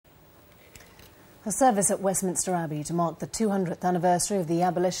A service at Westminster Abbey to mark the 200th anniversary of the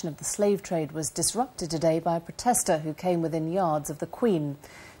abolition of the slave trade was disrupted today by a protester who came within yards of the Queen.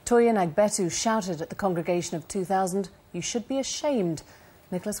 Toyin Agbetu shouted at the congregation of 2,000, "You should be ashamed."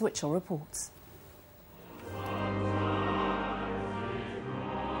 Nicholas Witchell reports.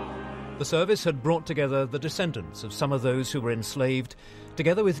 The service had brought together the descendants of some of those who were enslaved,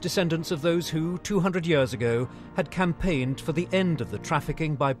 together with descendants of those who, 200 years ago, had campaigned for the end of the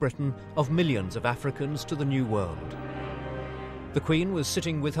trafficking by Britain of millions of Africans to the New World. The Queen was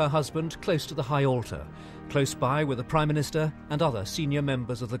sitting with her husband close to the high altar. Close by were the Prime Minister and other senior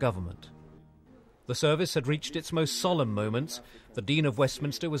members of the government. The service had reached its most solemn moments. The Dean of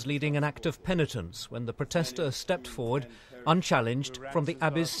Westminster was leading an act of penitence when the protester stepped forward, unchallenged, from the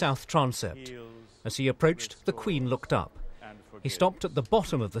Abbey's south transept. As he approached, the Queen looked up. He stopped at the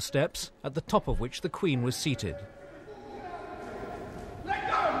bottom of the steps, at the top of which the Queen was seated. Let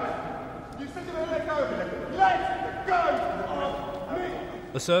go of me! You said you're going to let go of me! Let go of me!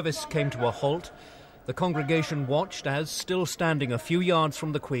 The service came to a halt. The congregation watched as, still standing a few yards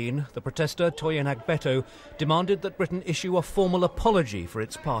from the Queen, the protester Toyin Agbetu demanded that Britain issue a formal apology for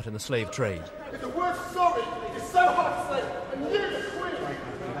its part in the slave trade. The word sorry is so hard to say, and you, the Queen,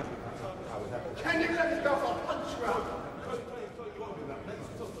 can you let me go? I'll punch you out.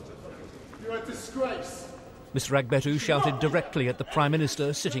 You're a disgrace. Mr. Agbetu shouted directly at the Prime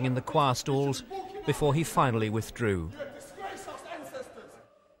Minister sitting in the choir stalls before he finally withdrew.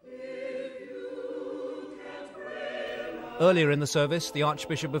 Earlier in the service, the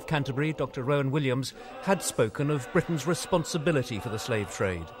Archbishop of Canterbury, Dr. Rowan Williams, had spoken of Britain's responsibility for the slave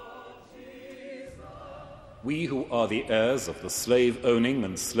trade. We who are the heirs of the slave-owning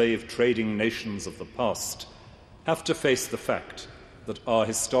and slave-trading nations of the past have to face the fact that our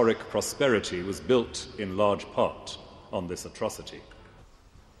historic prosperity was built in large part on this atrocity.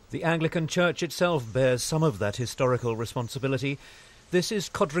 The Anglican Church itself bears some of that historical responsibility. This is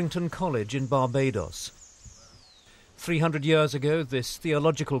Codrington College in Barbados. 300 years ago, this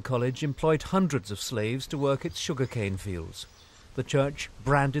theological college employed hundreds of slaves to work its sugarcane fields. The church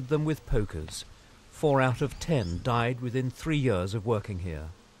branded them with pokers. 4 out of 10 died within 3 years of working here.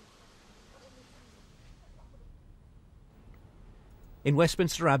 In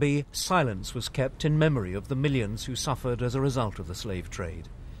Westminster Abbey, silence was kept in memory of the millions who suffered as a result of the slave trade.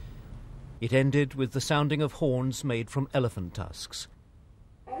 It ended with the sounding of horns made from elephant tusks.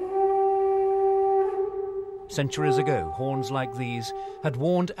 Centuries ago, horns like these had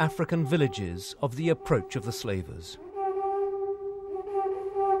warned African villages of the approach of the slavers.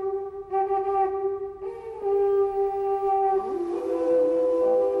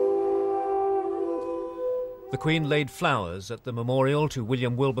 The Queen laid flowers at the memorial to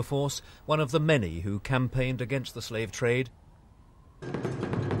William Wilberforce, one of the many who campaigned against the slave trade.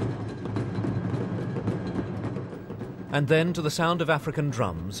 And then, to the sound of African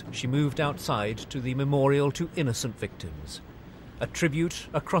drums, she moved outside to the memorial to innocent victims, a tribute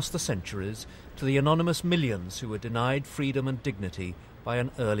across the centuries to the anonymous millions who were denied freedom and dignity by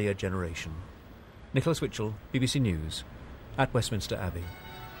an earlier generation. Nicholas Witchell, BBC News, at Westminster Abbey.